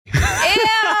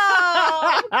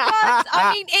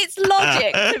I mean, it's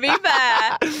logic, to be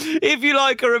fair. If you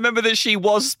like her, remember that she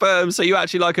was sperm, so you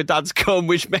actually like her dad's cum,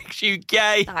 which makes you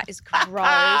gay. That is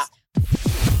gross.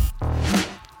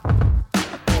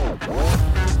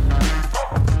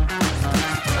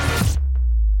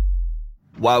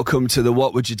 Welcome to the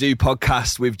What Would You Do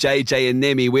podcast with JJ and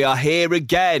Nimi. We are here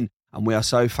again, and we are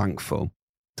so thankful.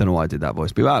 Don't know why I did that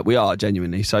voice, but we are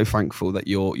genuinely so thankful that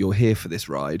you're here for this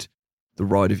ride, the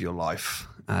ride of your life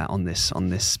on this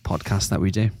podcast that we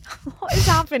do. What is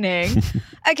happening?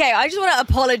 Okay, I just want to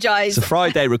apologise. It's a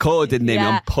Friday recording, Nimi.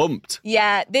 Yeah. I'm pumped.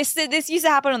 Yeah, this used to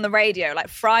happen on the radio. Like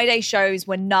Friday shows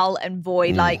were null and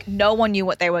void. Like no one knew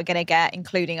what they were going to get,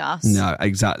 including us. No,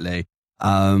 exactly.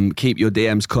 Keep your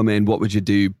DMs coming. What Would You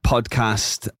Do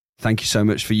podcast? Thank you so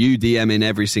much for you DMing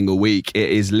every single week. It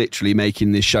is literally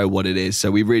making this show what it is. So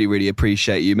we really, really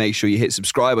appreciate you. Make sure you hit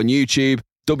subscribe on YouTube.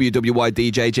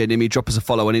 WWYDJJ Nimi. Drop us a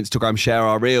follow on Instagram. Share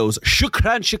our reels.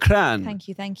 Shukran. Thank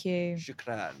you.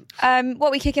 Shukran. What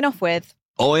are we kicking off with?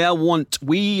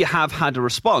 We have had a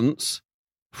response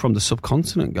from the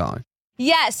Subcontinent guy.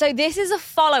 Yeah, so this is a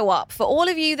follow-up for all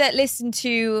of you that listened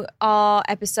to our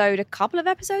episode a couple of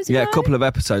episodes ago. Yeah, a couple of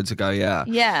episodes ago, yeah.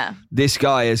 Yeah. This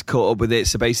guy has caught up with it.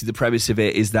 So basically the premise of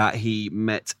it is that he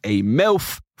met a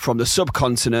MILF from the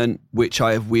Subcontinent, which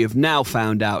we have now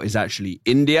found out is actually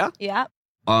India. Yeah.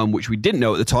 Which we didn't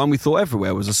know at the time. We thought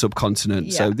everywhere was a subcontinent.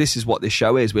 Yeah. So this is what this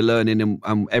show is. We're learning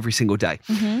every single day.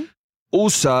 Mm-hmm.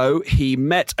 Also, he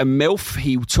met a MILF.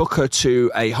 He took her to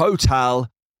a hotel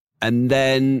and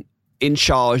then in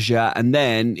Sharjah, and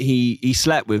then he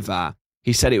slept with her.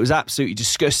 He said it was absolutely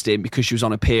disgusting because she was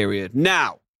on a period.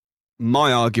 Now,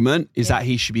 my argument is that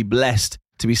he should be blessed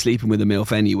to be sleeping with a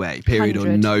MILF anyway, period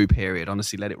 100. Or no period.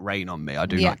 Honestly, let it rain on me. I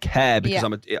do not care because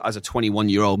as a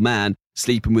 21-year-old man,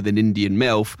 sleeping with an Indian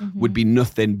MILF would be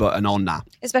nothing but an honour.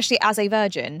 Especially as a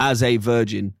virgin. As a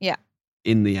virgin. Yeah.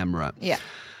 In the Emirate. Yeah.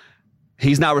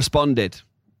 He's now responded.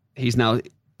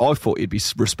 I thought he'd be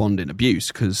responding abuse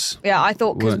because... Yeah, I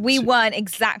thought because we weren't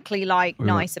exactly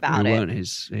nice about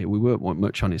it. We weren't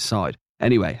much on his side.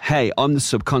 Anyway, hey, I'm the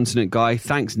Subcontinent guy.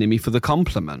 Thanks, Nimi, for the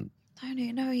compliment.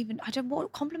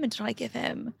 What compliment did I give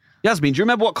him? Yasmin, do you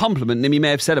remember what compliment Nimi may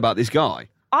have said about this guy?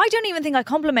 I don't even think I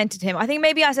complimented him. I think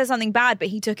maybe I said something bad, but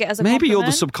he took it as a compliment. Maybe you're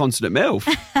the Subcontinent MILF.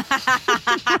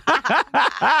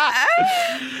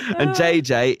 And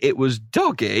JJ, it was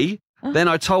doggy. Then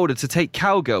I told her to take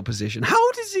cowgirl position.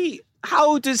 How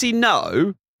does he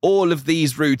know all of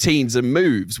these routines and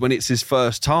moves when it's his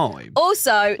first time?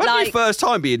 Also, imagine your first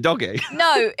time being doggy.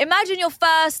 No, imagine your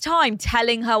first time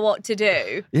telling her what to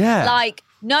do. Yeah.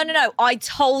 No. I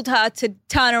told her to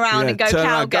turn around and go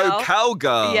cowgirl. Go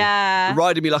cowgirl. Yeah.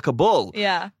 Riding me like a bull.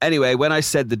 Yeah. Anyway, when I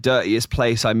said the dirtiest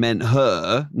place, I meant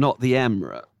her, not the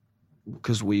Emirate.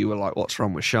 Because we were like, what's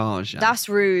wrong with Sharjah? That's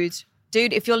rude.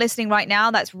 Dude, if you're listening right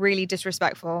now, that's really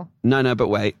disrespectful. No, but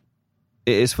wait.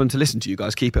 It is fun to listen to you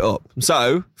guys. Keep it up.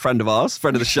 So, friend of ours,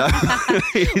 friend of the show.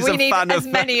 We need as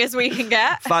many as we can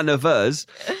get. Fan of us.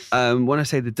 When I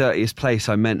say the dirtiest place,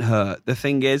 I meant her. The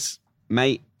thing is,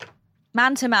 mate.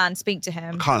 Man to man, speak to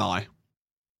him. Can't I?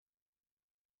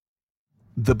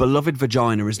 The beloved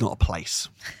vagina is not a place.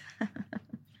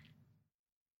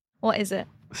 What is it?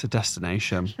 It's a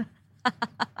destination.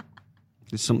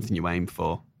 It's something you aim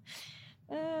for.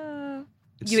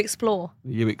 You explore.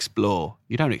 You explore.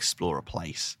 You don't explore a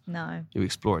place. No. You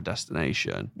explore a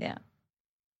destination. Yeah.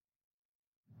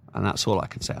 And that's all I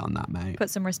can say on that, mate. Put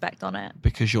some respect on it.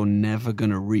 Because you're never going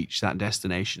to reach that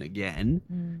destination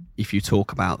again if you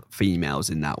talk about females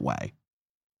in that way.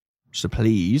 So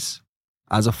please,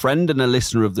 as a friend and a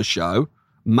listener of the show,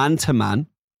 man to man,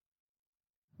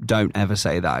 don't ever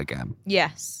say that again.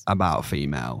 Yes. About a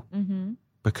female. Mm-hmm.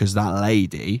 Because that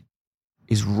lady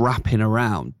is wrapping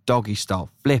around, doggy style,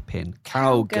 flipping,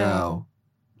 cowgirl.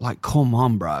 Like, come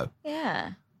on, bro.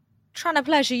 Yeah. Trying to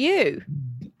pleasure you.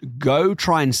 Go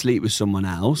try and sleep with someone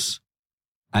else,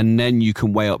 and then you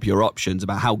can weigh up your options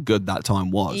about how good that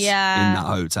time was in that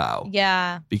hotel.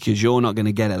 Yeah. Because you're not going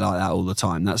to get it like that all the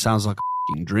time. That sounds like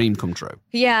a dream come true.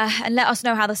 Yeah, and let us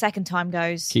know how the second time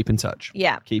goes. Keep in touch.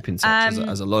 Yeah. Keep in touch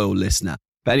as a loyal listener.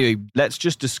 But anyway, let's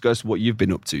just discuss what you've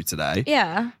been up to today.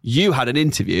 Yeah. You had an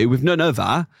interview with none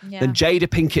other than Jada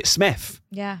Pinkett Smith.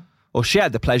 Yeah. Or she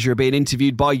had the pleasure of being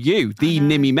interviewed by you, the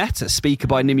Nimi Meta, speaker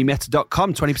by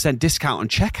NimiMeta.com, 20% discount on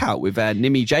checkout with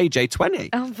Nimi JJ20.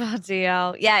 Oh, bloody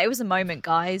hell. Yeah, it was a moment,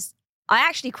 guys. I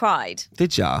actually cried.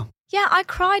 Did ya? Yeah, I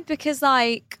cried because,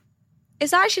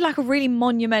 it's actually a really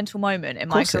monumental moment in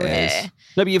my career. It is.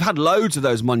 No, but you've had loads of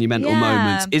those monumental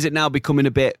moments. Is it now becoming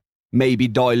a bit maybe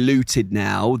diluted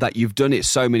now that you've done it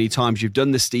so many times? You've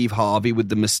done the Steve Harvey with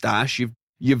the moustache.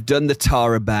 You've done the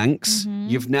Tara Banks. Mm-hmm.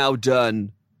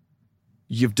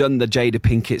 You've done the Jada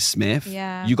Pinkett Smith.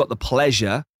 Yeah. You got the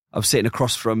pleasure of sitting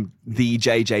across from the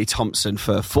JJ Thompson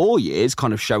for 4 years,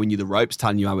 kind of showing you the ropes,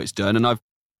 telling you how it's done. And I've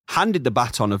handed the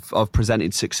baton of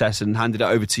presenting success and handed it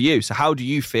over to you. So how do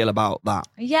you feel about that?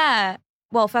 Yeah.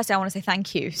 Well, firstly, I want to say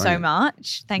thank you so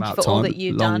much. Thank you for all that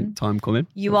you've long done. Time coming.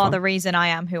 You are the reason I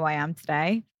am who I am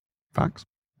today. Facts.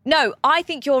 No, I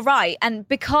think you're right. And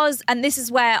this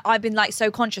is where I've been like so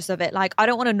conscious of it. Like, I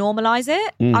don't want to normalize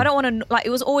it. I don't want to, like, it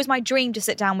was always my dream to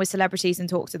sit down with celebrities and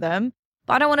talk to them.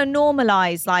 But I don't want to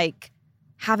normalize like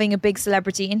having a big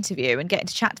celebrity interview and getting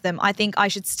to chat to them. I think I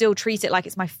should still treat it like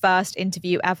it's my first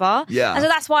interview ever. Yeah. And so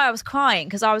that's why I was crying,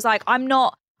 because I was like, I'm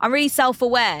really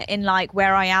self-aware in like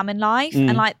where I am in life.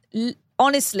 And like,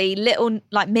 honestly, little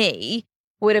like me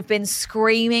would have been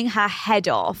screaming her head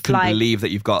off. Couldn't like, believe that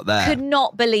you've got there. could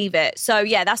not believe it. So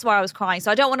yeah, that's why I was crying.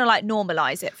 So I don't want to like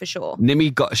normalize it for sure.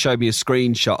 Nimi showed me a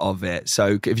screenshot of it.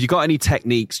 So if you got any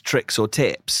techniques, tricks or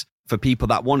tips for people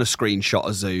that want to screenshot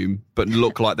a Zoom but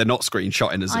look like they're not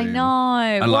screenshotting a Zoom. I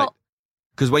know. And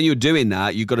because when you're doing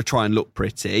that, you've got to try and look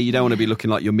pretty. You don't want to be looking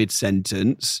like you're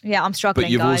mid-sentence. Yeah, I'm struggling,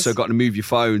 But you've guys. also got to move your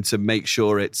phone to make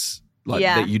sure it's like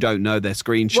that you don't know they're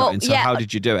screenshotting. So how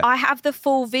did you do it? I have the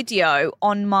full video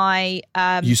on my...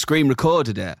 you screen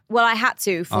recorded it? Well, I had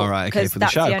to. All right, okay, for the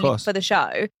show, of course. For the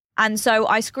show. And so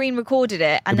I screen recorded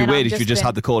it. And It'd be then weird if you just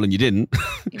had the call and you didn't.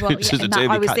 Well,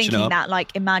 I was thinking that,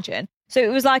 like, imagine. So it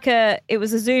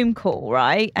was a Zoom call,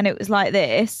 right? And it was like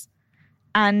this.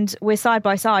 And we're side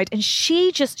by side. And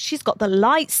she's got the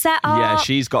light set up. Yeah,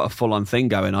 she's got a full-on thing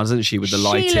going on, hasn't she, with the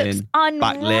lighting? She looks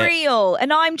unreal.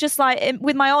 And I'm just like,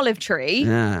 with my olive tree,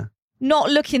 not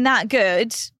looking that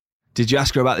good. Did you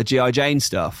ask her about the G.I. Jane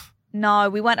stuff? No,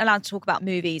 we weren't allowed to talk about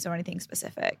movies or anything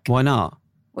specific. Why not?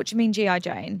 What do you mean, G.I.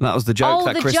 Jane? That was the joke.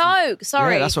 Oh, joke.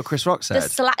 Sorry. Yeah, that's what Chris Rock said.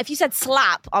 If you said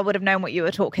slap, I would have known what you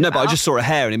were talking about. No, but I just saw her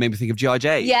hair and it made me think of G.I.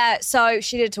 Jane. Yeah, so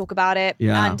she did talk about it.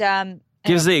 Yeah. And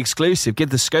give us the exclusive. Give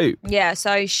the scoop. Yeah,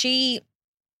 so she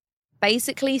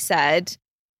basically said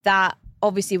that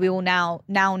obviously we all now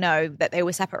know that they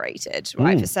were separated,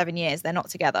 right, for 7 years. They're not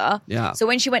together. Yeah. So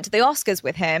when she went to the Oscars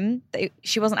with him,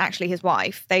 she wasn't actually his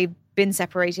wife. They've been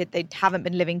separated. They haven't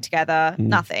been living together,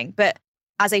 nothing. But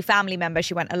as a family member,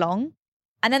 she went along.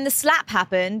 And then the slap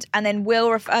happened, and then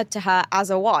Will referred to her as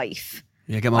a wife.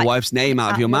 Yeah, get my wife's name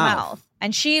out of your mouth.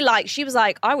 And she was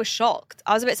like, I was shocked.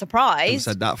 I was a bit surprised. I've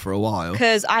said that for a while.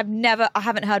 Because I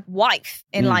haven't heard wife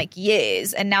in like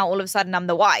years. And now all of a sudden I'm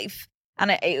the wife.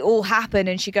 And it all happened.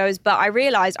 And she goes, but I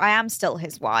realized I am still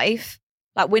his wife.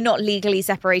 Like, we're not legally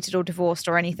separated or divorced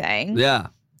or anything. Yeah.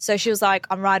 So she was like,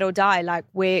 I'm ride or die. Like,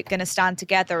 we're going to stand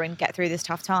together and get through this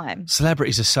tough time.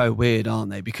 Celebrities are so weird, aren't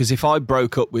they? Because if I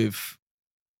broke up with...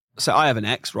 So I have an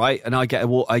ex, right? And I get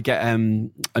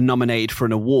nominated for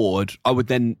an award. I would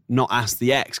then not ask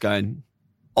the ex going,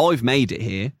 I've made it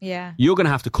here. Yeah. You're going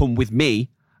to have to come with me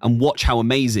and watch how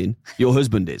amazing your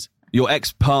husband is. Your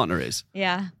ex-partner is.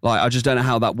 Yeah. Like, I just don't know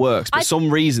how that works. But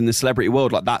some reason in the celebrity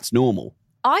world, like, that's normal.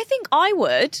 I think I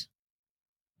would.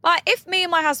 Like, if me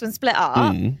and my husband split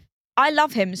up, I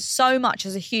love him so much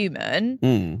as a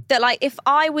human that, like, if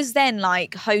I was then,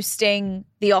 like, hosting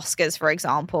the Oscars, for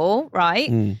example,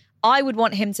 right, I would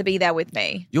want him to be there with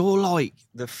me. You're like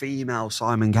the female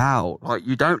Simon Cowell. Like,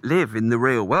 you don't live in the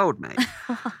real world, mate.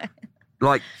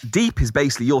 Like, Deep is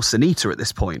basically your Sunita at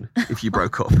this point, if you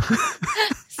broke up.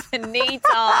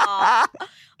 Sunita.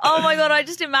 Oh my God, I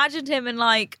just imagined him in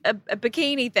like a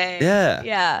bikini thing. Yeah.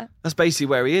 Yeah. That's basically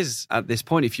where he is at this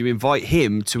point. If you invite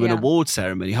him to an award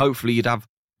ceremony, hopefully you'd have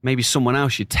maybe someone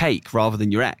else you'd take rather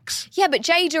than your ex. Yeah, but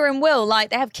Jada and Will, like,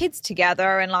 they have kids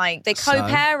together and like they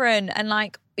co-parent and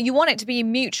like you want it to be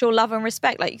mutual love and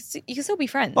respect. Like, you can still be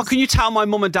friends. Well, can you tell my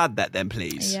mum and dad that then,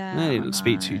 please? Yeah, They didn't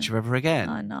speak to each other ever again.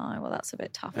 I know. Well, that's a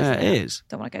bit tough, Yeah, isn't it it? is.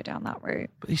 Don't want to go down that route.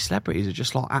 But these celebrities are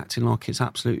just like acting like it's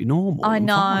absolutely normal. I and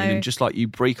know. fine. And just like you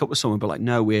break up with someone, but like,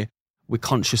 no, we're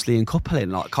consciously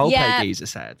uncoupling, like Coldplay geezer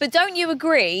said. But don't you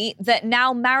agree that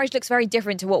now marriage looks very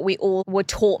different to what we all were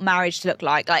taught marriage to look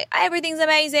like? Like, everything's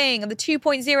amazing. The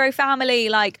 2.0 family,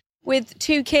 like, with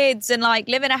 2 kids and like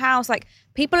live in a house. Like,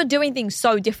 people are doing things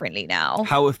so differently now.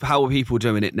 How are people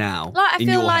doing it now? Like, I in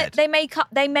feel your like head?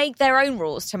 they make their own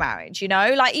rules to marriage, you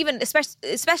know? Like, even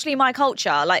especially in my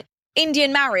culture, like,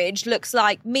 Indian marriage looks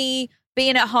like me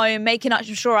being at home, making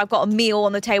sure I've got a meal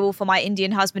on the table for my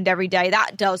Indian husband every day.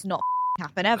 That does not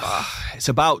happen ever. It's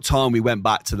about time we went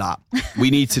back to that. We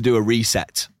need to do a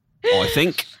reset, I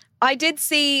think. I did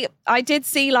see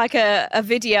like a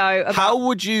video about... How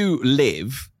would you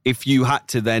live if you had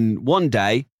to then one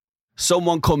day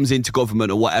someone comes into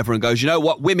government or whatever and goes, you know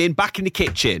what, women back in the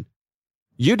kitchen.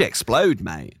 you'd explode,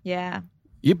 mate. Yeah.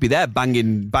 You'd be there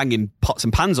banging pots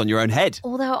and pans on your own head.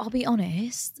 Although, I'll be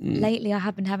honest, lately I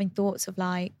have been having thoughts of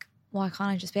like, why can't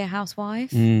I just be a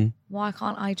housewife? Why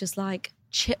can't I just like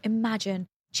imagine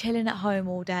chilling at home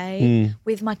all day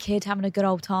with my kid, having a good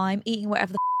old time, eating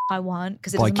whatever the I want,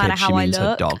 because it doesn't matter how I look.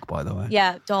 Her dog, by the way.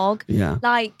 Yeah, dog. Yeah.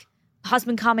 Like,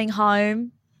 husband coming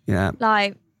home. Yeah.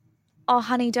 Like, oh,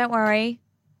 honey, don't worry.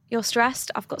 You're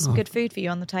stressed. I've got some good food for you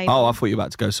on the table. Oh, I thought you were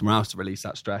about to go somewhere else to release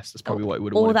that stress. That's probably what it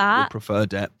would have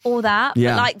preferred it. Or that.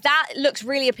 Yeah. But like, that looks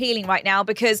really appealing right now,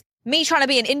 because me trying to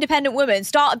be an independent woman,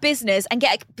 start a business and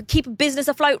keep a business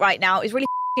afloat right now is really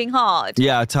f***ing hard.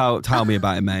 Yeah, tell me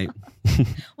about it, mate.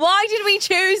 Why did we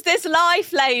choose this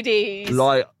life, ladies?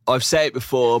 Like, I've said it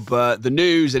before, but the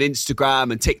news and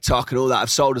Instagram and TikTok and all that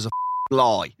have sold us a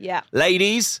lie. Yeah.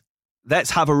 Ladies,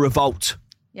 let's have a revolt.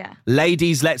 Yeah.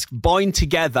 Ladies, let's bind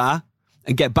together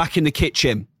and get back in the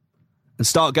kitchen and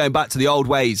start going back to the old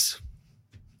ways.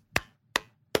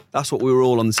 That's what we were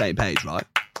all on the same page, right?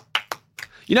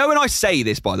 You know, when I say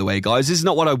this, by the way, guys, this is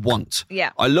not what I want.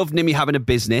 Yeah. I love Nimmy having a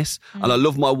business and I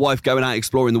love my wife going out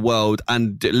exploring the world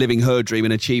and living her dream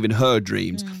and achieving her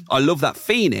dreams. I love that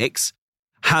Phoenix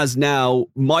has now,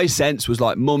 my sense was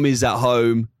like, mum is at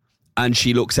home and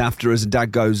she looks after us and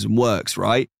dad goes and works,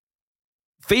 right?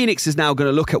 Phoenix is now going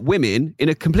to look at women in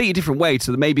a completely different way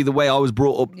to maybe the way I was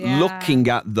brought up looking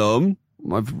at them.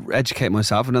 I've educated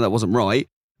myself. I know that wasn't right.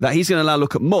 That he's going to now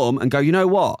look at mum and go, you know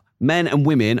what? Men and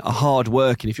women are hard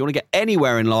working. If you want to get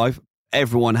anywhere in life,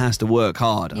 everyone has to work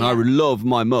hard. And I love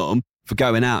my mum for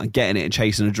going out and getting it and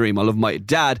chasing a dream. I love my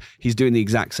dad. He's doing the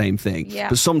exact same thing. Yeah.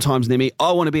 But sometimes, Nimmy,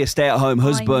 I want to be a stay-at-home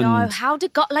husband. I know. How do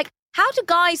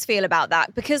guys feel about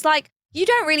that? Because like, you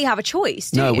don't really have a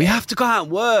choice, do you? No, we have to go out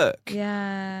and work.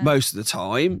 Yeah. Most of the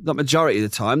time, not majority of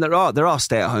the time, there are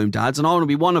stay-at-home dads, and I want to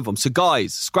be one of them. So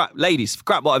guys, scrap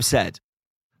what I've said.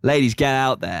 Ladies, get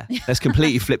out there. Let's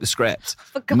completely flip the script.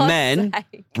 For God's Men,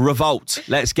 sake. revolt.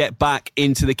 Let's get back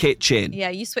into the kitchen. Yeah,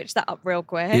 you switched that up real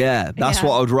quick. Yeah, that's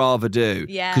what I'd rather do.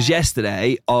 Yeah. Because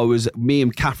yesterday, me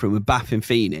and Catherine were back in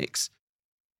Phoenix,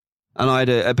 and I had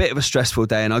a bit of a stressful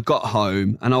day, and I got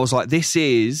home, and I was like, this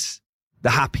is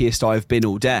the happiest I've been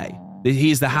all day.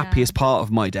 He's the happiest part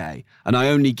of my day. And I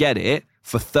only get it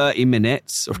for 30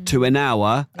 minutes or to an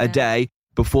hour a day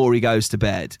before he goes to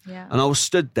bed. Yeah. And I was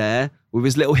stood there with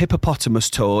his little hippopotamus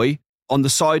toy on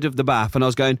the side of the bath, and I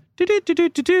was going,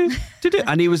 do-do-do-do-do-do, do-do,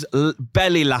 and he was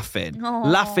belly laughing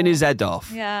his head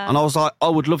off. Yeah. And I was like, I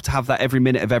would love to have that every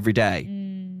minute of every day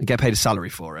and get paid a salary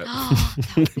for it.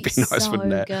 It'd be nice,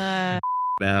 wouldn't it? Good.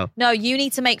 Now. No, you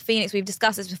need to make Phoenix, we've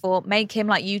discussed this before, make him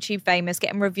like YouTube famous,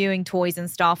 get him reviewing toys and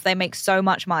stuff. They make so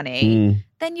much money.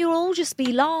 Then you'll all just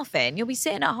be laughing. You'll be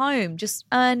sitting at home just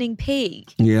earning p.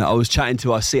 Yeah, I was chatting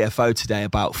to our CFO today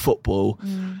about football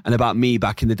and about me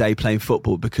back in the day playing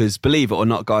football, because believe it or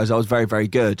not, guys, I was very, very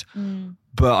good.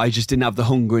 But I just didn't have the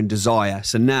hunger and desire.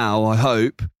 So now I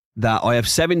hope that I have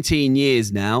 17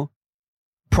 years now.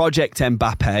 Project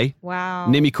Mbappe. Wow.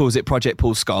 Nimmy calls it Project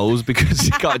Paul Scholes because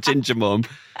he's got a ginger mum.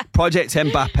 Project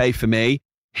Mbappe for me.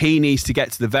 He needs to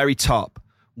get to the very top.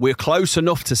 We're close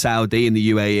enough to Saudi in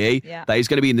the UAE that he's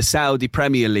going to be in the Saudi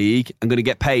Premier League and going to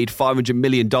get paid $500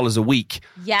 million a week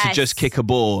to just kick a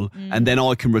ball, and then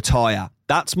I can retire.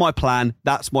 That's my plan.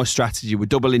 That's my strategy. We're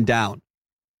doubling down.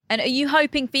 And are you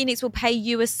hoping Phoenix will pay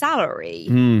you a salary?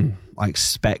 I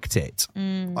expect it.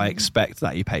 I expect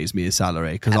that he pays me a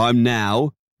salary because I'm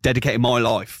now dedicating my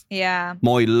life. Yeah.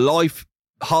 My life,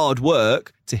 hard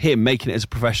work to him making it as a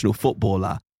professional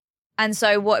footballer. And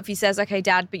so what if he says, okay,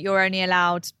 Dad, but you're only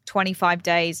allowed 25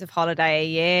 days of holiday a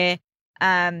year.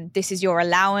 This is your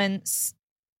allowance.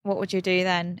 What would you do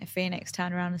then if Phoenix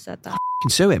turned around and said that?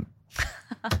 Can sue him.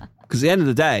 Because at the end of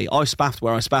the day, I spaffed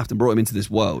where I spaffed and brought him into this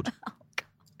world.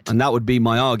 And that would be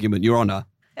my argument, Your Honour.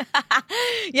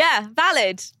 Yeah,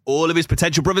 valid. All of his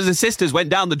potential brothers and sisters went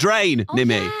down the drain,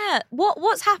 Nimmy. Yeah.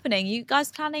 What's happening? You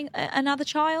guys planning another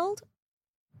child?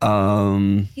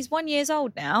 He's 1 year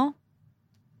old now.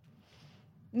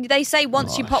 They say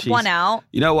once you pop one out.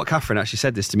 You know what? Catherine actually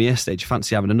said this to me yesterday. Do you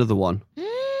fancy having another one?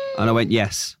 And I went,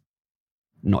 yes.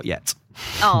 Not yet.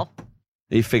 Oh.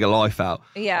 You figure life out.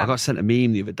 Yeah. I got sent a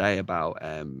meme the other day about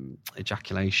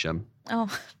ejaculation.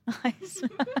 Oh, nice.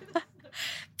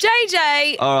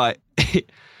 JJ. All right.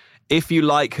 If you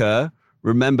like her,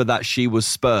 remember that she was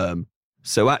sperm.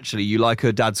 So actually, you like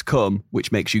her dad's cum,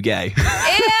 which makes you gay. Ew!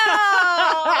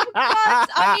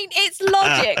 I mean, it's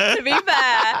logic, to be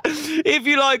fair. If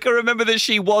you like her, remember that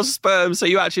she was sperm. So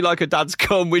you actually like her dad's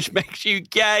cum, which makes you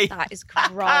gay. That is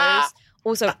gross.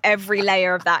 Also, every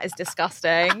layer of that is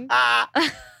disgusting.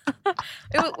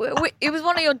 It was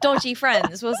one of your dodgy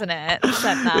friends, wasn't it? That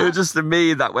said that. It was just a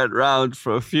meme that went round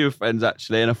for a few friends,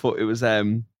 actually, and I thought it was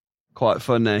quite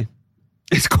funny.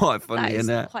 It's quite funny, that is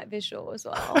isn't it? Quite visual as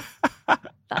well.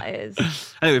 That is.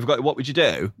 Anyway, we've got, what would you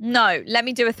do? No, let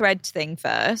me do a thread thing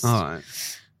first. All right.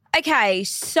 Okay,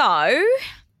 so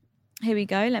here we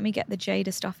go. Let me get the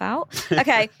Jada stuff out.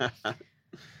 Okay.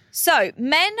 So,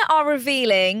 men are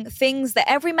revealing things that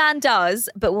every man does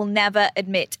but will never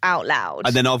admit out loud.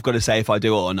 And then I've got to say if I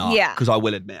do it or not. Yeah. Because I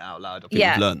will admit out loud. I think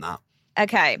we've learned that.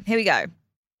 Okay, here we go.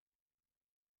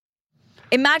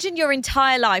 Imagine your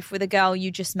entire life with a girl you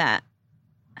just met.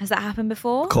 Has that happened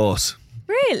before? Of course.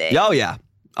 Really? Oh, yeah.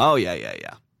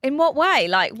 In what way?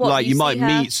 Like, what? Like, you might see her?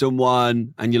 meet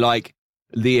someone and you're like,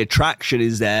 the attraction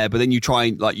is there, but then you try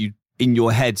and, like, you in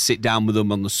your head sit down with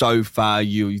them on the sofa.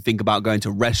 You think about going to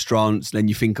restaurants, then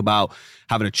you think about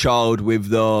having a child with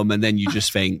them, and then you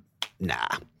just think, nah,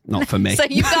 not for me. So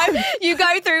you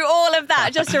go through all of that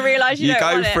just to realise you don't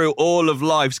want it. You go through all of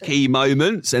life's key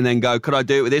moments and then go, could I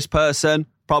do it with this person?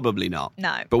 Probably not.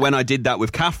 No. But when I did that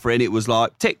with Catherine, it was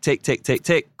like, tick, tick, tick, tick,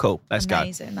 tick. Cool, let's go.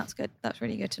 Amazing. That's good. That's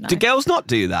really good to know. Do girls not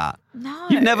do that? No.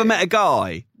 You've never met a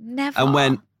guy? Never. And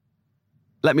went,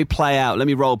 let me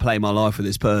role play my life with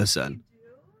this person.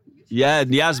 Yeah,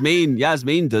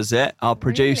 Yasmin does it, our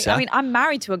producer. Really? I mean, I'm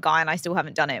married to a guy and I still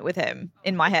haven't done it with him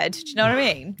in my head. Do you know what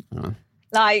I mean?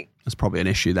 Like, that's probably an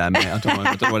issue there, mate. I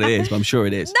don't know what it is, but I'm sure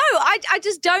it is. No, I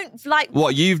just don't like.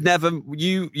 What, you've never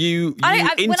you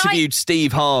interviewed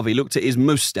Steve Harvey, looked at his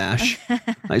moustache.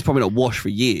 He's probably not washed for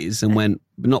years, and went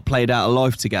not played out a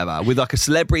life together with like a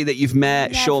celebrity that you've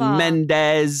met, Never. Shawn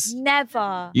Mendes.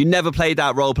 Never. You never played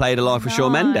out role played a life with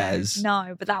Shawn Mendes.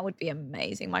 No, but that would be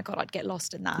amazing. My God, I'd get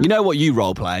lost in that. You know what you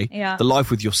role play? Yeah. The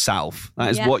life with yourself.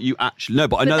 That is what you actually know.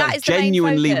 But I know that that's is the main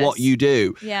genuinely focus. what you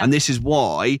do. Yeah. And this is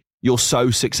why you're so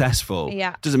successful.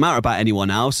 Yeah. Doesn't matter about anyone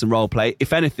else and role play.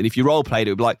 If anything, if you role played,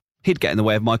 it would be like, he'd get in the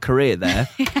way of my career there.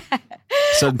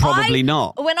 So probably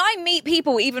not. When I meet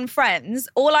people, even friends,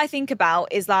 all I think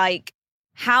about is like,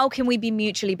 how can we be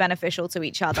mutually beneficial to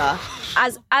each other?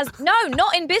 No,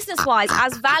 not in business wise,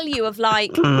 as value of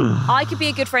like, I could be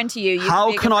a good friend to you.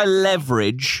 How can I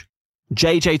leverage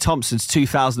JJ Thompson's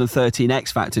 2013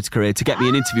 X Factor career to get me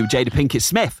an interview with Jada Pinkett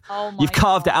Smith? Oh my You've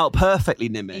carved God. it out perfectly,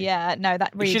 Nimmy. Yeah, no,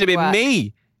 that really It should have been work.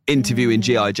 me interviewing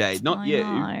G.I. Jade, not I you.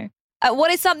 know.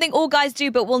 What is something all guys do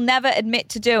but will never admit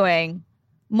to doing?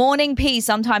 Morning pee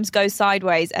sometimes goes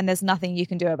sideways and there's nothing you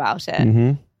can do about it.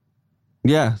 Mm-hmm.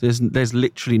 Yeah, there's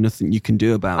literally nothing you can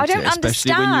do about I don't it,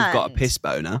 especially when you've got a understand. piss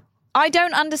boner. I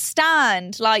don't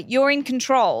understand. Like, you're in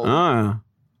control. Oh,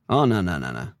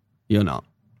 no. You're not.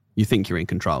 You think you're in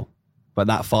control. But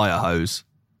that fire hose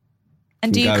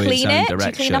And do can you go clean its own it? Do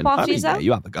you clean up direction. after I mean, yourself? Yeah,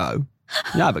 you have a go.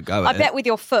 You have a go I at bet it. with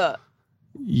your foot.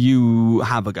 You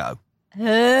have a go.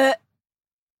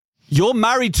 You're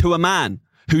married to a man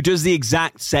who does the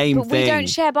exact same But thing. we don't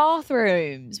share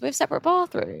bathrooms. We have separate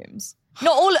bathrooms.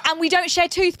 Not all, and we don't share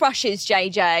toothbrushes,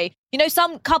 JJ. You know,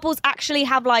 some couples actually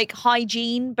have like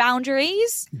hygiene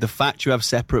boundaries. The fact you have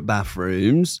separate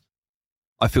bathrooms,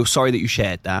 I feel sorry that you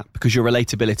shared that because your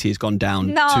relatability has gone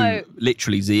down to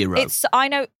literally zero. I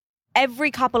know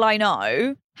every couple I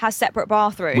know has separate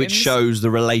bathrooms. Which shows the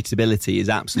relatability is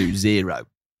absolute zero.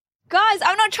 Guys,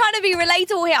 I'm not trying to be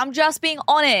relatable here. I'm just being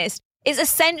honest. It's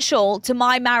essential to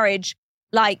my marriage,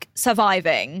 like,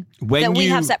 surviving, that we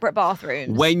have separate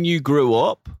bathrooms. When you grew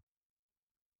up,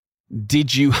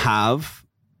 did you have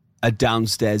a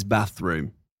downstairs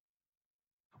bathroom?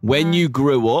 When you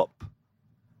grew up,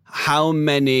 how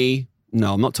many...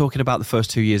 No, I'm not talking about the first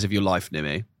 2 years of your life,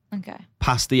 Nimmy. Okay.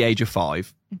 Past the age of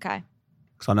 5. Okay.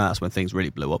 Because I know that's when things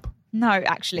really blew up. No,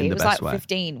 actually, it was like way.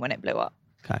 15 when it blew up.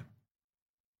 Okay.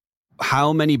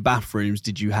 How many bathrooms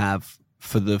did you have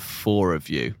for the 4 of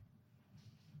you?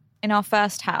 In our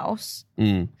first house,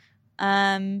 2.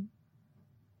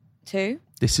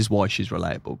 This is why she's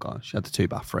relatable, guys. She had the 2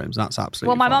 bathrooms. That's absolutely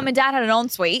Well, my fine. mum and dad had an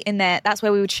ensuite in there. That's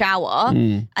where we would shower.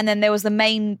 And then there was the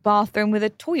main bathroom with a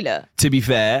toilet. To be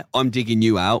fair, I'm digging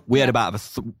you out. We had about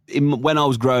when I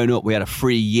was growing up, we had a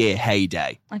 3-year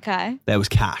heyday. Okay. There was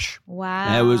cash.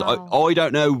 Wow. There was I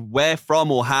don't know where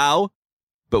from or how,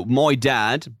 but my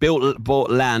dad bought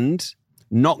land,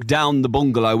 knocked down the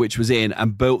bungalow which was in,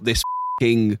 and built this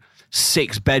fucking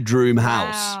 6-bedroom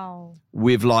house. Wow.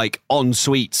 With like en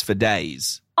suites for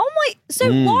days. Oh my!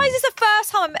 So why is this the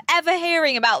first time I'm ever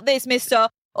hearing about this, Mister?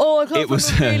 Oh, I come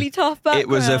from a really tough background. It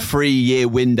was a 3-year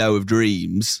window of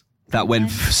dreams that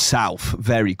went south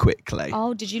very quickly.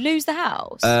 Oh, did you lose the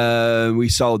house? We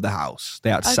sold the house. They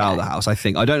had to sell the house, I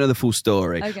think. I don't know the full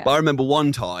story. Okay. But I remember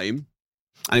one time,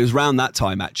 and it was around that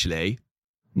time actually,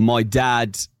 my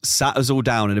dad sat us all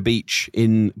down at a beach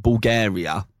in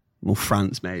Bulgaria, or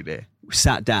France maybe. We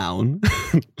sat down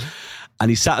and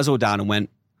he sat us all down and went,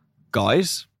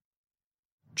 guys,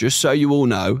 just so you all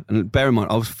know, and bear in mind,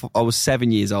 I was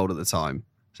 7 years old at the time.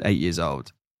 I was 8 years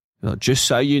old. Like, just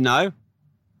so you know,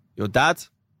 your dad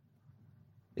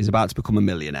is about to become a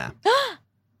millionaire.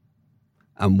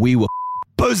 And we were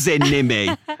buzzing,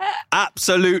 Nimmy.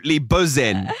 Absolutely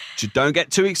buzzing. Just don't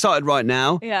get too excited right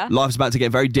now. Yeah. Life's about to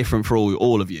get very different for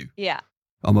all of you. Yeah.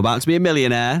 I'm about to be a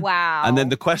millionaire. Wow. And then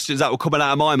the questions that were coming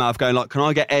out of my mouth going like, can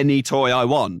I get any toy I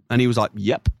want? And he was like,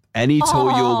 yep, any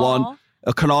toy you'll want.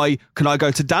 Can I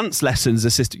go to dance lessons,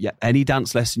 assistant? Yeah, any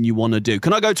dance lesson you want to do.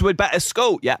 Can I go to a better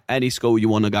school? Yeah, any school you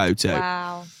want to go to.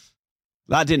 Wow.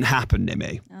 That didn't happen,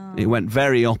 Nimmy. It went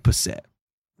very opposite,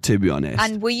 to be honest.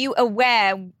 And were you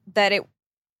aware that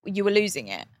you were losing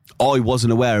it? I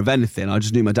wasn't aware of anything. I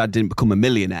just knew my dad didn't become a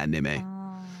millionaire, Nimmy.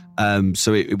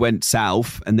 So it went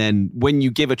south. And then when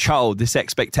you give a child this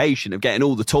expectation of getting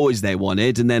all the toys they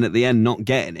wanted and then at the end not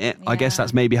getting it, I guess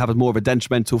that's maybe having more of a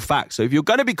detrimental fact. So if you're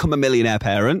going to become a millionaire,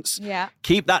 parents,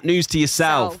 keep that news to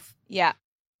yourself. Yeah.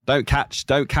 Don't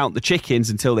count the chickens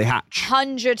until they hatch.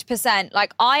 100%.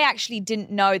 Like, I actually didn't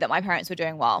know that my parents were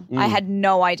doing well. I had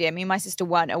no idea. Me and my sister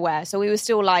weren't aware. So we were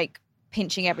still like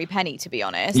pinching every penny, to be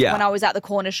honest. Yeah. When I was at the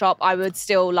corner shop, I would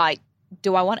still like,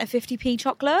 do I want a 50p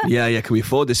chocolate? Yeah. Can we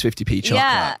afford this 50p chocolate?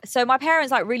 Yeah. So my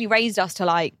parents like really raised us to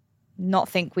like not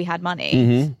think we had money.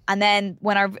 Mm-hmm. And then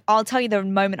I'll tell you the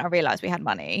moment I realized we had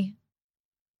money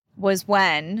was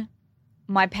when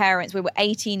my parents, we were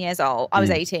 18 years old. I was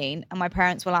 18 and my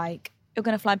parents were like, you're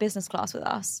going to fly business class with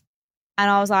us. And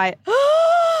I was like,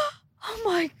 oh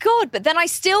my God. But then I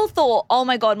still thought, oh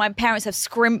my God, my parents have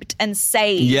scrimped and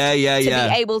saved to be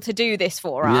able to do this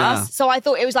for us. So I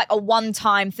thought it was like a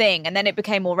one-time thing. And then it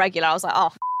became more regular. I was like,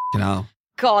 oh,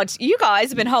 God, you guys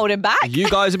have been holding back. You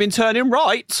guys have been turning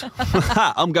right.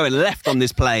 I'm going left on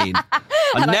this plane.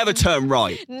 I never turn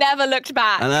right. Never looked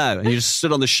back. I know. And you just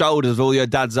stood on the shoulders of all your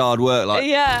dad's hard work. Like,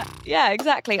 yeah,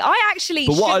 exactly. I actually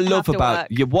But what I love have to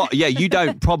about work. you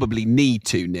don't probably need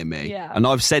to, Nimmy. Yeah. And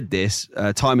I've said this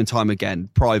time and time again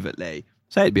privately.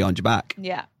 Say it behind your back.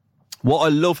 Yeah. What I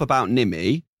love about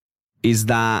Nimmy is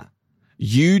that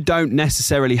you don't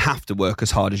necessarily have to work as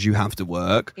hard as you have to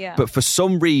work. Yeah. But for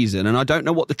some reason, and I don't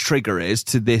know what the trigger is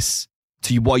to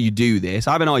why you do this.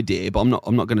 I have an idea, but I'm not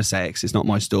going to say it because it's not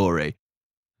my story.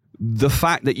 The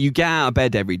fact that you get out of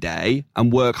bed every day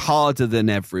and work harder than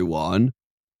everyone,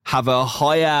 have a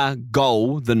higher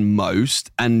goal than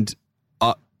most, and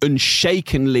are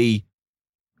unshakenly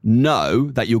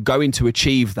know that you're going to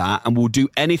achieve that and will do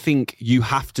anything you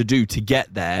have to do to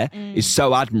get there is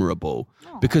so admirable.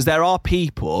 Because there are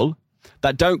people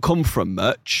that don't come from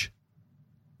much,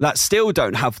 that still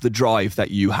don't have the drive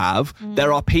that you have.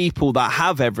 There are people that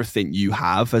have everything you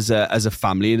have as a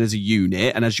family and as a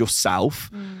unit and as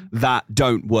yourself that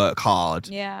don't work hard.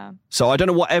 Yeah. So I don't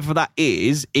know whatever that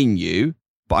is in you,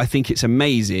 but I think it's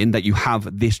amazing that you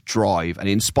have this drive and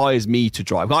it inspires me to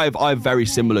drive. I have very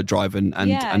similar drive and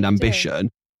ambition.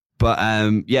 Do. But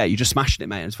you're just smashing it,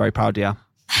 mate. I'm very proud of you.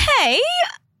 Hey,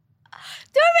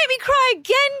 don't make me cry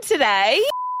again today.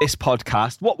 This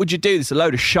podcast, what would you do? This is a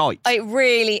load of shite. It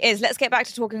really is. Let's get back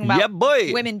to talking about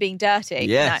women being dirty.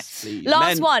 Yes. No.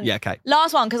 Last one. Yeah, okay.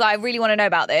 Last one, because I really want to know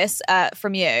about this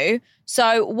from you.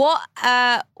 So what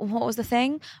was the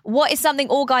thing? What is something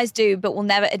all guys do but will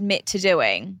never admit to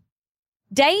doing?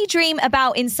 Daydream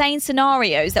about insane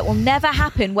scenarios that will never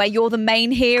happen where you're the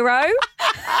main hero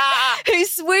who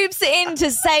swoops in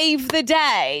to save the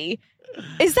day.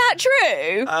 Is that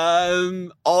true?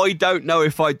 I don't know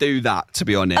if I do that, to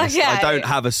be honest. Okay. I don't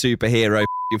have a superhero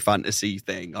fantasy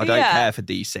thing. I don't care for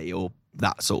DC or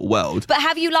that sort of world. But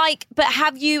have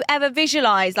you ever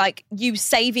visualized like you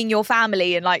saving your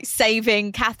family and like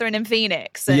saving Catherine and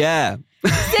Phoenix? And... Yeah.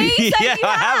 See? So yeah,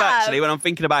 I have actually when I'm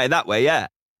thinking about it that way, yeah.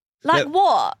 Like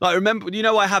what? Like, remember,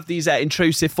 I have these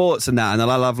intrusive thoughts and that, and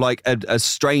then I'll have like a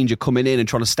stranger coming in and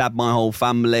trying to stab my whole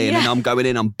family, and then I'm going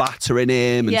in, I'm battering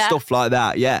him and stuff like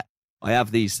that. Yeah, I have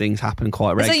these things happen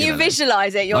quite regularly. So you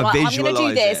visualise it. You're like, I'm going to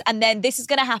do this, and then this is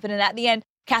going to happen, and at the end,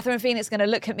 Catherine Phoenix is going to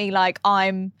look at me like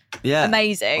I'm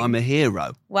amazing. I'm a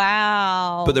hero.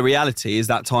 Wow. But the reality is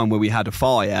that time where we had a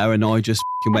fire and I just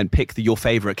went, pick your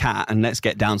favourite cat and let's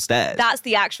get downstairs. That's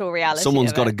the actual reality.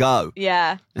 Someone's got to go.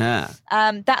 Yeah. Yeah.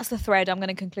 That's the thread. I'm going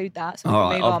to conclude that. So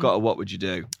all right, I've got a what would you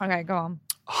do? Okay, go on.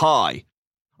 Hi.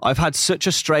 I've had such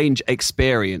a strange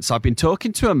experience. I've been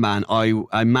talking to a man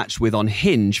I matched with on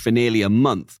Hinge for nearly a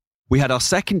month. We had our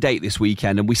second date this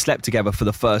weekend and we slept together for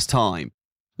the first time.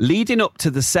 Leading up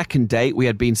to the second date, we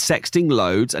had been sexting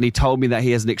loads, and he told me that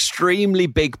he has an extremely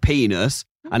big penis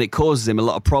and it causes him a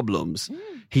lot of problems.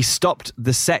 He stopped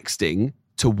the sexting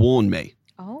to warn me.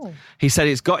 Oh. He said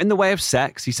it's got in the way of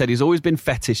sex. He said he's always been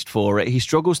fetished for it. He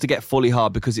struggles to get fully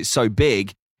hard because it's so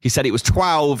big. He said it was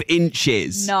 12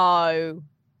 inches. No.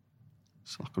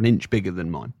 It's like an inch bigger than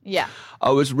mine. Yeah. I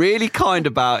was really kind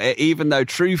about it, even though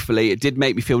truthfully it did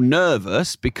make me feel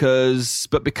nervous because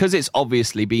it's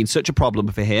obviously been such a problem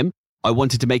for him, I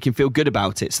wanted to make him feel good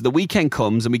about it. So the weekend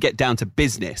comes and we get down to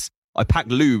business. I packed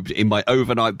lube in my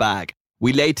overnight bag.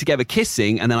 We laid together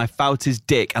kissing and then I felt his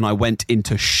dick and I went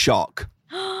into shock.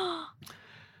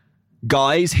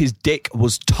 Guys, his dick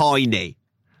was tiny.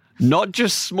 Not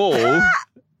just small,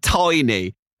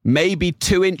 tiny. Maybe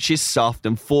 2 inches soft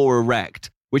and 4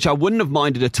 erect, which I wouldn't have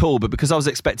minded at all, but because I was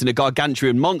expecting a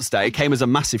gargantuan monster, it came as a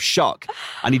massive shock.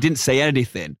 And he didn't say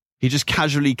anything. He just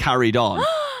casually carried on.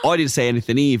 I didn't say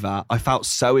anything either. I felt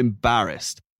so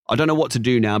embarrassed. I don't know what to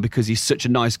do now because he's such a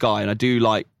nice guy and I do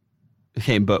like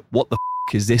him, but what the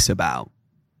is this about?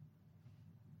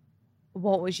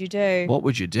 What would you do? What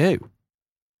would you do?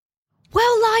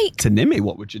 Well, like... To Nimmy,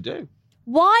 what would you do?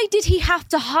 Why did he have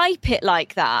to hype it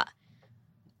like that?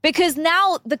 Because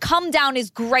now the come down is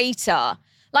greater.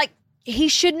 Like, he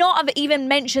should not have even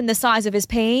mentioned the size of his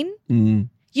peen.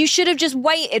 You should have just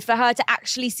waited for her to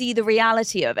actually see the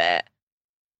reality of it.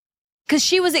 Because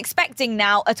she was expecting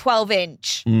now a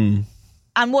 12-inch.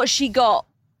 And what she got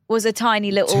was a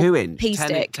tiny little 2-inch, pea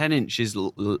stick. 10 inches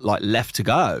like left to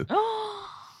go.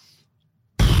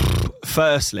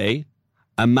 Firstly,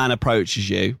 a man approaches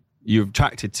you. You're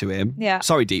attracted to him. Yeah.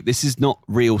 Sorry, Deep, this is not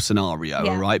real scenario,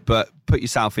 all right? But put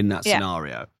yourself in that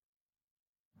scenario.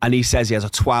 And he says he has a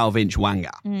 12-inch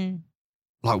wanger.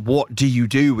 Like, what do you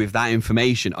do with that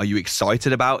information? Are you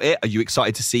excited about it? Are you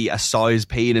excited to see a size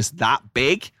penis that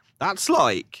big? That's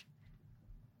like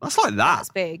that. That's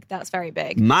big. That's very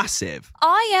big. Massive.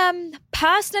 I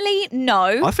personally,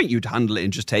 no. I think you'd handle it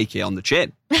and just take it on the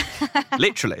chin.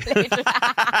 Literally.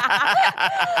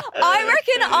 I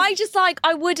reckon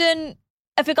I wouldn't,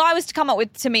 if a guy was to come up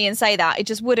to me and say that, it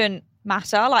just wouldn't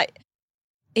matter. Like,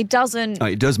 it doesn't. Oh,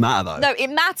 it does matter though. No, it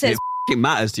matters. It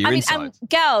matters to your insides. And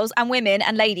girls and women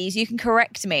and ladies, you can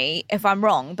correct me if I'm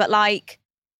wrong, but like,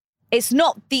 it's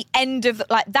not the end of,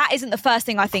 like, that isn't the first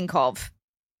thing I think of.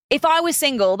 If I was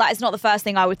single, that is not the first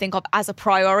thing I would think of as a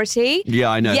priority. Yeah,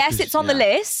 I know. Yes, it's on the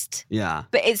list. Yeah.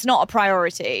 But it's not a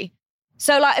priority.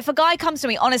 So, like, if a guy comes to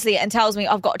me, honestly, and tells me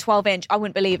I've got a 12-inch, I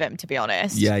wouldn't believe him, to be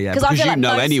honest. Yeah. Because I feel you like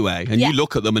know anyway, and you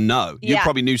look at them and know. You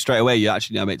probably knew straight away, you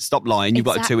actually know, mate, stop lying, you've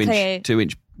got a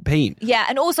 2-inch peen. Yeah,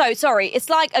 and also, sorry, it's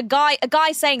like a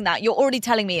guy saying that, you're already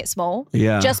telling me it's small.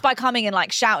 Yeah. Just by coming and,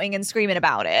 like, shouting and screaming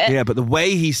about it. Yeah, but the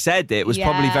way he said it was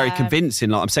probably very convincing.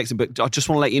 Like, I'm sexy, but I just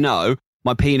want to let you know,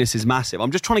 my penis is massive.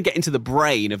 I'm just trying to get into the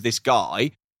brain of this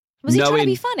guy. Was he trying to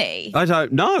be funny? I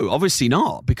don't know. Obviously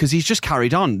not, because he's just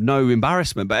carried on. No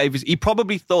embarrassment. But he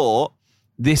probably thought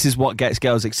this is what gets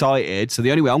girls excited. So the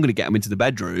only way I'm going to get them into the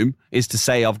bedroom is to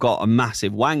say I've got a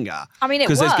massive wanger. I mean, it worked.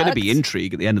 Because there's going to be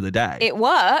intrigue at the end of the day. It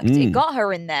worked. It got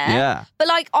her in there. Yeah. But,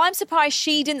 like, I'm surprised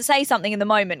she didn't say something in the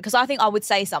moment, because I think I would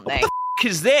say something. What the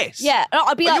is this? Yeah.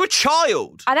 I'd be Are like, you a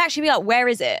child? I'd actually be like, where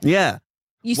is it? Yeah.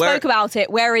 You spoke about it.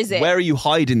 Where is it? Where are you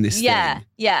hiding this thing?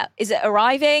 Yeah. Is it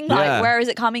arriving? Yeah. Like, where is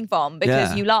it coming from?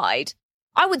 Because you lied.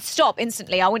 I would stop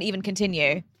instantly. I wouldn't even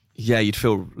continue. Yeah, you'd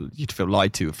feel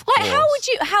lied to. Of Like,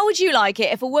 course. how would you like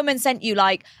it if a woman sent you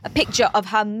like a picture of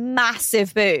her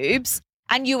massive boobs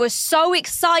and you were so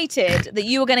excited that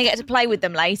you were going to get to play with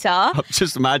them later?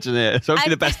 Just imagine it. It's going to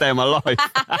be the best day of my life.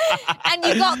 And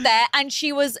you got there and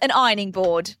she was an ironing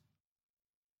board.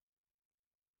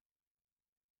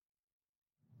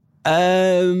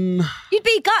 You'd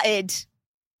be gutted.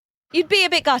 You'd be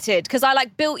a bit gutted because I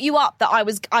like built you up that I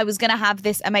was going to have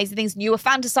this amazing things and you were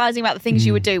fantasizing about the things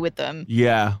you would do with them.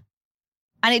 Yeah.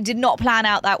 And it did not plan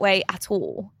out that way at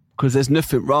all. Because there's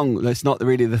nothing wrong. That's not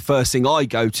really the first thing I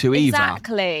go to either.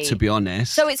 Exactly. To be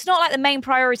honest. So it's not like the main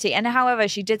priority. And however,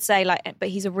 she did say like, but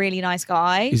he's a really nice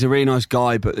guy. He's a really nice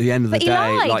guy, but at the end of the day,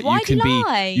 lied. like Why'd he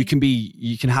lie?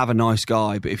 you can have a nice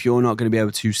guy, but if you're not going to be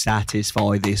able to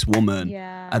satisfy this woman,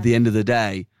 at the end of the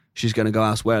day, she's going to go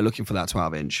elsewhere looking for that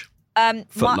 12-inch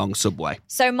foot-long subway.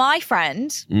 So my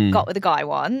friend got with a guy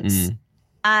once,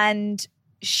 and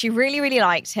she really, really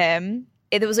liked him.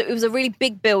 It was a really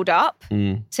big build-up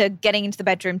to getting into the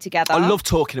bedroom together. I love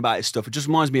talking about this stuff. It just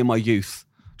reminds me of my youth.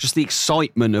 Just the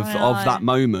excitement of that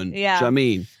moment. Yeah. Do you know what I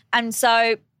mean? And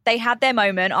so they had their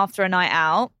moment after a night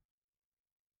out.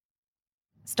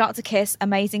 Start to kiss.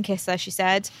 Amazing kisser, she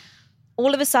said.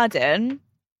 All of a sudden,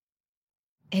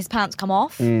 his pants come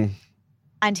off.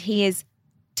 and he is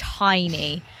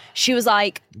tiny. She was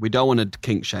like, we don't want to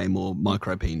kink shame or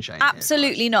micro peen shame.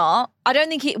 Absolutely not. I don't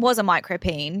think it was a micro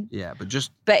peen. Yeah,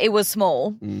 but it was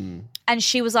small. And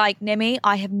she was like, Nimmy,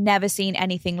 I have never seen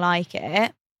anything like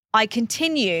it. I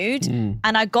continued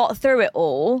and I got through it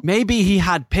all. Maybe he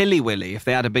had Pilly Willy if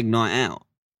they had a big night out.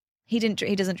 He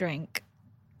doesn't drink.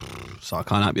 So I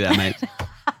can't help you there, mate.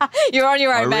 You're on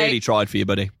your own, mate. I really tried for you,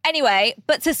 buddy. Anyway,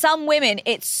 but to some women,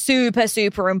 it's super,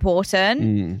 super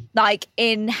important, like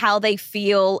in how they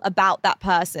feel about that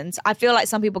person. So I feel like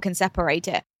some people can separate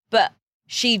it, but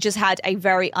she just had a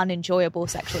very unenjoyable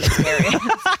sexual experience.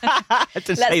 Let's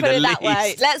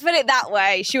put it that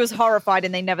way. She was horrified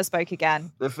and they never spoke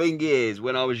again. The thing is,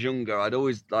 when I was younger, I'd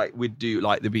always we'd do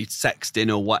there'd be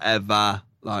sexting or whatever.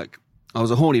 Like, I was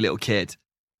a horny little kid.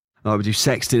 I would do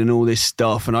sexting and all this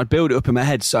stuff, and I'd build it up in my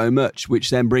head so much,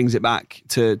 which then brings it back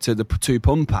to the two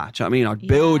pumper. Do you know what I mean? I'd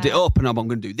build it up, and I'm going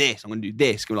to do this, I'm going to do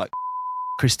this. Like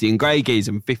Christian Grey Geese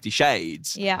and 50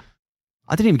 Shades. Yeah.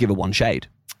 I didn't even give her one shade.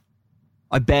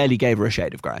 I barely gave her a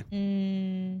shade of grey.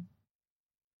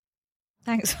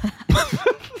 Thanks for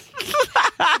that.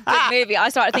 Good movie. I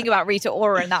started thinking about Rita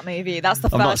Ora in that movie. That's the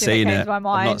first thing that came to my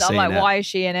mind. I'm like, why is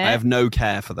she in it? I have no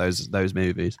care for those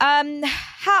movies.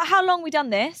 How long we done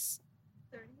this?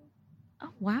 30. Oh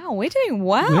wow, we're doing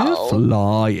well. We're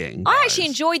flying. I actually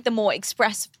enjoyed the more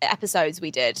express episodes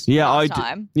we did. Yeah, last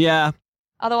time. Yeah.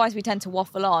 Otherwise, we tend to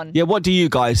waffle on. Yeah. What do you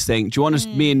guys think? Do you want us,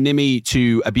 me and Nimmy,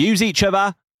 to abuse each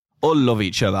other or love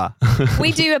each other?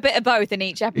 We do a bit of both in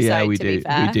each episode. Yeah, we to do. Be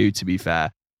fair. We do. To be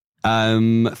fair.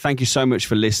 Thank you so much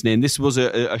for listening. This was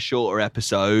a shorter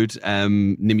episode.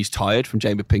 Nimmy's tired from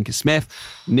Jada Pinkett Smith.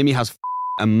 Nimmy has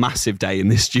a massive day in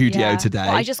this studio today.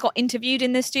 Well, I just got interviewed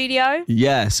in this studio.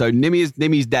 Yeah, so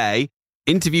Nimmy's day.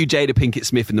 Interview Jada Pinkett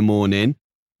Smith in the morning.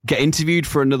 Get interviewed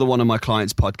for another one of my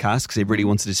clients' podcasts because they really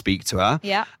wanted to speak to her.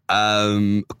 Yeah.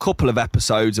 A couple of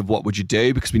episodes of What Would You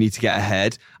Do because we need to get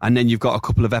ahead. And then you've got a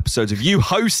couple of episodes of you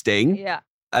hosting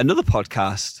another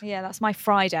podcast. Yeah, that's my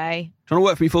Friday. Do you want to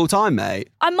work for me full time,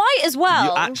 mate? I might as well.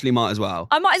 You actually might as well.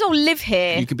 I might as well live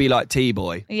here. You could be like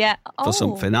T-boy. Yeah. For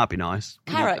something. That'd be nice.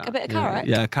 Carrot, a bit of carrot.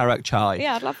 Yeah, carrot chai.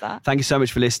 Yeah, I'd love that. Thank you so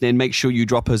much for listening. Make sure you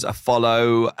drop us a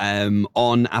follow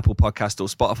on Apple Podcast or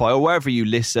Spotify or wherever you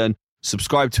listen.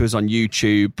 Subscribe to us on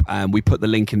YouTube. We put the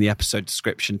link in the episode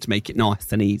description to make it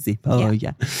nice and easy.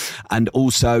 Yeah. And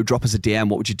also drop us a DM.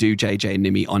 What would you do, JJ and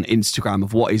Nimmy, on Instagram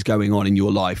of what is going on in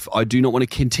your life. I do not want to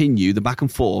continue the back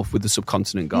and forth with the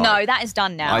subcontinent guy. No, that is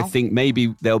done now. I think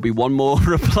maybe there'll be one more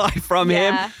reply from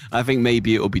him. I think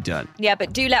maybe it'll be done. Yeah,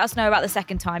 but do let us know about the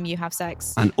second time you have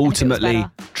sex. And ultimately,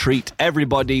 treat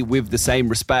everybody with the same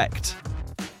respect.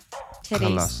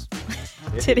 Titties.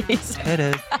 Titties.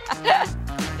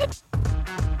 Titties.